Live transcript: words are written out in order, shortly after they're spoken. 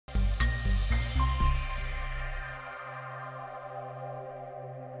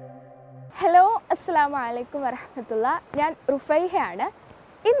Hello അസ്സലാമു അലൈക്കും വറഹ്മത്തുള്ള. ഞാൻ റുഫൈഹയാണ്.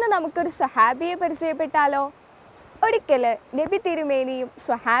 ഇന്ന് നമുക്കൊരു സ്വഹാബിയെ പരിചയപ്പെട്ടാലോ? ഒരിക്കൽ നബി തിരുമേനിയും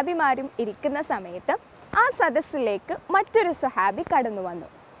സ്വഹാബിമാരും ഇരിക്കുന്ന സമയത്ത് ആ സദസ്സിലേക്ക് മറ്റൊരു സ്വഹാബി കടന്നു വന്നു.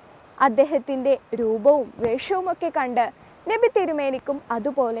 അദ്ദേഹത്തിൻ്റെ രൂപവും വേഷവുമൊക്കെ കണ്ട് നബി തിരുമേനിക്കും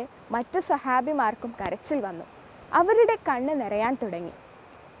അതുപോലെ മറ്റു സ്വഹാബിമാർക്കും കരച്ചിൽ വന്നു. അവരുടെ കണ്ണ് നിറയാൻ തുടങ്ങി.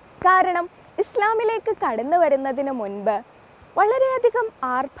 കാരണം ഇസ്ലാമിലേക്ക് കടന്നു വരുന്നതിന് മുൻപ് വളരെയധികം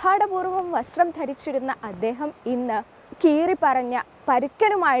ആർഭാടപൂർവ്വം വസ്ത്രം ധരിച്ചിരുന്ന അദ്ദേഹം ഇന്ന് കീറിപ്പറഞ്ഞ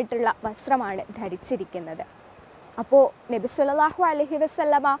പരുക്കനുമായിട്ടുള്ള വസ്ത്രമാണ് ധരിച്ചിരിക്കുന്നത്. അപ്പോൾ നബി സല്ലല്ലാഹു അലൈഹി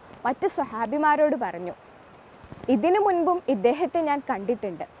വസല്ലമ മറ്റു സ്വഹാബിമാരോട് പറഞ്ഞു, ഇതിനു മുൻപും ഇദ്ദേഹത്തെ ഞാൻ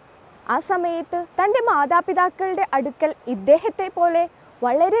കണ്ടിട്ടുണ്ട്. ആ സമയത്ത് തൻ്റെ മാതാപിതാക്കളുടെ അടുക്കൽ ഇദ്ദേഹത്തെ പോലെ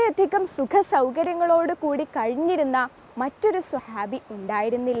വളരെയധികം സുഖ സൗകര്യങ്ങളോട് കൂടി കഴിഞ്ഞിരുന്ന മറ്റൊരു സ്വഹാബി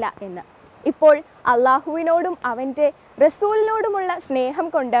ഉണ്ടായിരുന്നില്ല എന്ന്. ഇപ്പോൾ അള്ളാഹുവിനോടും അവൻ്റെ റസൂലിനോടുമുള്ള സ്നേഹം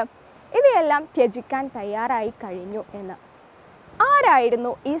കൊണ്ട് ഇവയെല്ലാം ത്യജിക്കാൻ തയ്യാറായി കഴിഞ്ഞു എന്ന്.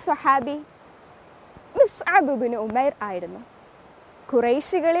 ആരായിരുന്നു ഈ സ്വഹാബി? മുസ്അബ് ഇബ്നു ഉമൈർ ആയിരുന്നു.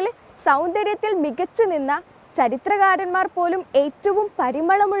 ഖുറൈശികളിൽ സൗന്ദര്യത്തിൽ മികച്ചു നിന്ന ചരിത്രകാരന്മാർ പോലും ഏറ്റവും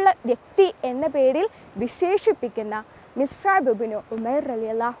പരിമളമുള്ള വ്യക്തി എന്ന പേരിൽ വിശേഷിപ്പിക്കുന്ന മുസ്അബ് ഇബ്നു ഉമൈർ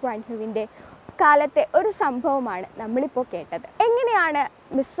റളിയല്ലാഹു അൻഹുവിൻ്റെ കാലത്തെ ഒരു സംഭവമാണ് നമ്മളിപ്പോൾ കേട്ടത്. എങ്ങനെയാണ്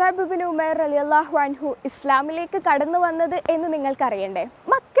മുസ്അബ് ഇബ്നു ഉമൈർ റളിയല്ലാഹു അൻഹു ഇസ്ലാമിലേക്ക് കടന്നു വന്നത് എന്ന് നിങ്ങൾക്കറിയണ്ടേ?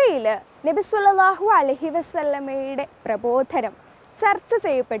 മക്കയിൽ നബി സല്ലല്ലാഹു അലൈഹി വസല്ലമയുടെ പ്രബോധനം ചർച്ച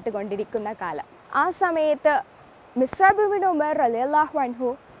ചെയ്യപ്പെട്ടുകൊണ്ടിരിക്കുന്ന കാലം. ആ സമയത്ത് മുസ്അബ് ഇബ്നു ഉമൈർ റളിയല്ലാഹു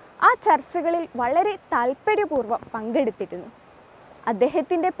അൻഹു ആ ചർച്ചകളിൽ വളരെ താല്പര്യപൂർവ്വം പങ്കെടുത്തിരുന്നു.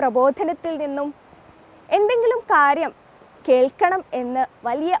 അദ്ദേഹത്തിൻ്റെ പ്രബോധനത്തിൽ നിന്നും എന്തെങ്കിലും കാര്യം കേൾക്കണം എന്ന്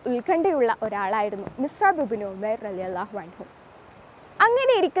വലിയ ഉത്കണ്ഠയുള്ള ഒരാളായിരുന്നു മുസ്അബ് ഇബ്നു ഉമൈർ റളിയല്ലാഹു അൻഹു.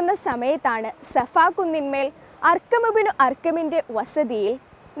 അങ്ങനെ ഇരിക്കുന്ന സമയത്താണ് സഫാ കുന്നിന്മേൽ അർക്കം ഇബ്നു അർക്കമിൻ്റെ വസതിയിൽ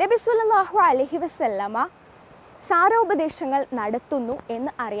നബി സല്ലല്ലാഹു അലൈഹി വസല്ലമ സാരോപദേശങ്ങൾ നടത്തുന്നു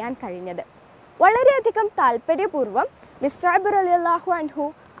എന്ന് അറിയാൻ കഴിഞ്ഞത്. വളരെയധികം താല്പര്യപൂർവ്വം മുസ്അബ് റളിയല്ലാഹു അൻഹു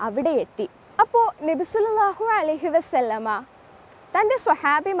അവിടെ എത്തി. അപ്പോൾ നബി സല്ലല്ലാഹു അലൈഹി വസല്ലമ തൻ്റെ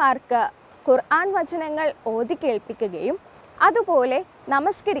സ്വഹാബിമാർക്ക് ഖുർആൻ വചനങ്ങൾ ഓതി കേൾപ്പിക്കുകയും അതുപോലെ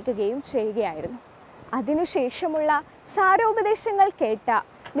നമസ്കരിക്കുകയും ചെയ്യുകയായിരുന്നു. അതിനുശേഷമുള്ള സാരോപദേശങ്ങൾ കേട്ട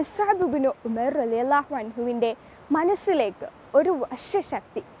മുസ്അബ് ഇബ്നു ഉമൈർ റളിയല്ലാഹു അൻഹുവിൻ്റെ മനസ്സിലേക്ക് ഒരു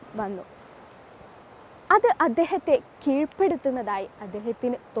വശ്യശക്തി വന്നു. അത് അദ്ദേഹത്തെ കീഴ്പ്പെടുത്തുന്നതായി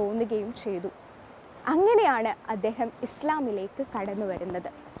അദ്ദേഹത്തിന് തോന്നുകയും ചെയ്തു. അങ്ങനെയാണ് അദ്ദേഹം ഇസ്ലാമിലേക്ക് കടന്നു വരുന്നത്.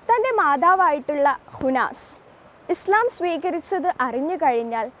 തൻ്റെ മാതാവായിട്ടുള്ള ഹുനാസ് ഇസ്ലാം സ്വീകരിച്ചത് അറിഞ്ഞു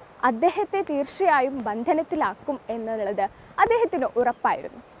കഴിഞ്ഞാൽ അദ്ദേഹത്തെ തീർച്ചയായും ബന്ധനത്തിലാക്കും എന്നുള്ളത് അദ്ദേഹത്തിന്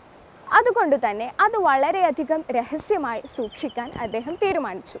ഉറപ്പായിരുന്നു. അതുകൊണ്ട് തന്നെ അത് വളരെയധികം രഹസ്യമായി സൂക്ഷിക്കാൻ അദ്ദേഹം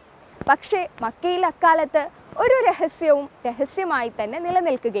തീരുമാനിച്ചു. പക്ഷേ മക്കയിൽ അക്കാലത്ത് ഒരു രഹസ്യവും രഹസ്യമായി തന്നെ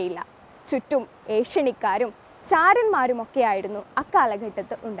നിലനിൽക്കുകയില്ല. ചുറ്റും ഏഷ്യണിക്കാരും ചാരന്മാരുമൊക്കെയായിരുന്നു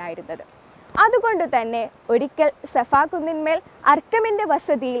അക്കാലഘട്ടത്ത് ഉണ്ടായിരുന്നത്. അതുകൊണ്ട് തന്നെ ഒരിക്കൽ സഫാ കുന്നിന്മേൽ അർക്കമിൻ്റെ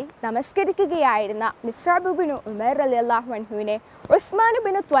വസതിയിൽ നമസ്കരിക്കുകയായിരുന്ന മുസ്അബ് ഇബ്നു ഉമൈർ റളിയല്ലാഹു അൻഹുവിനെ ഉസ്മാൻ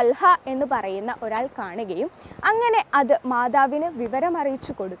ഇബ്നു ത്വൽഹ എന്ന് പറയുന്ന ഒരാൾ കാണുകയും അങ്ങനെ അത് മാതാവിന്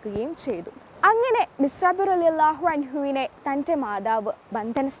വിവരമറിയിച്ചു കൊടുക്കുകയും ചെയ്തു. അങ്ങനെ മുസ്അബ് റളിയല്ലാഹു അൻഹുവിനെ തൻ്റെ മാതാവ്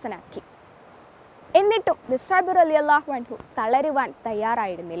ബന്ധനസ്ഥനാക്കി. എന്നിട്ടും മുസ്അബ് റളിയല്ലാഹു അൻഹു തളരുവാൻ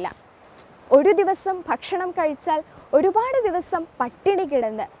തയ്യാറായിരുന്നില്ല. ഒരു ദിവസം ഭക്ഷണം കഴിച്ചാൽ ഒരുപാട് ദിവസം പട്ടിണി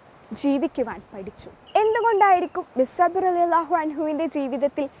കിടന്ന് ജീവിക്കുവാൻ പഠിച്ചു. എന്തുകൊണ്ടായിരിക്കും മുസ്അബ് റളിയല്ലാഹു അൻഹുവിൻ്റെ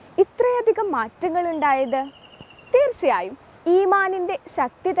ജീവിതത്തിൽ ഇത്രയധികം മാറ്റങ്ങൾ ഉണ്ടായത്? തീർച്ചയായും ഈമാനിൻ്റെ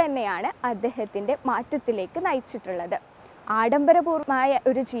ശക്തി തന്നെയാണ് അദ്ദേഹത്തിൻ്റെ മാറ്റത്തിലേക്ക് നയിച്ചിട്ടുള്ളത്. ആഡംബരപൂർവമായ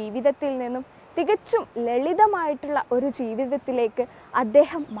ഒരു ജീവിതത്തിൽ നിന്നും തികച്ചും ലളിതമായിട്ടുള്ള ഒരു ജീവിതത്തിലേക്ക്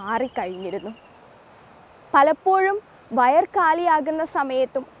അദ്ദേഹം മാറിക്കഴിഞ്ഞിരുന്നു. പലപ്പോഴും വയർ കാലിയാകുന്ന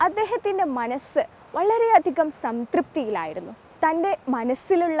സമയത്തും അദ്ദേഹത്തിൻ്റെ മനസ്സ് വളരെയധികം സംതൃപ്തിയിലായിരുന്നു. തൻ്റെ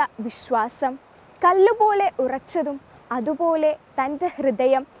മനസ്സിലുള്ള വിശ്വാസം കല്ലുപോലെ ഉറച്ചതും അതുപോലെ തൻ്റെ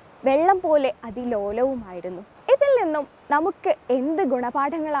ഹൃദയം വെള്ളം പോലെ അതിലോലവുമായിരുന്നു. ഇതിൽ നിന്നും നമുക്ക് എന്ത്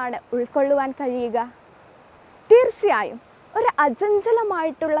ഗുണപാഠങ്ങളാണ് ഉൾക്കൊള്ളുവാൻ കഴിയുക? തീർച്ചയായും ഒരു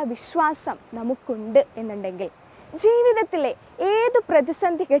അചഞ്ചലമായിട്ടുള്ള വിശ്വാസം നമുക്കുണ്ട് എന്നുണ്ടെങ്കിൽ ജീവിതത്തിലെ ഏത്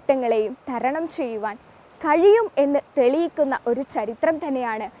പ്രതിസന്ധി ഘട്ടങ്ങളെയും തരണം ചെയ്യുവാൻ കഴിയും എന്ന് തെളിയിക്കുന്ന ഒരു ചരിത്രം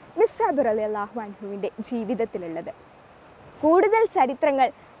തന്നെയാണ് മുസ്അബ് റളിയല്ലാഹു അൻഹുവിൻ്റെ ജീവിതത്തിലുള്ളത്. കൂടുതൽ ചരിത്രങ്ങൾ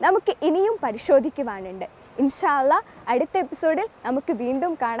നമുക്ക് ഇനിയും പരിശോധിക്കുവാനുണ്ട്. ഇൻഷാ അല്ലാഹ് അടുത്ത എപ്പിസോഡിൽ നമുക്ക്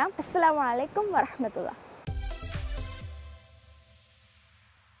വീണ്ടും കാണാം. അസ്സലാമു അലൈക്കും വറഹ്മത്തുള്ളാഹി.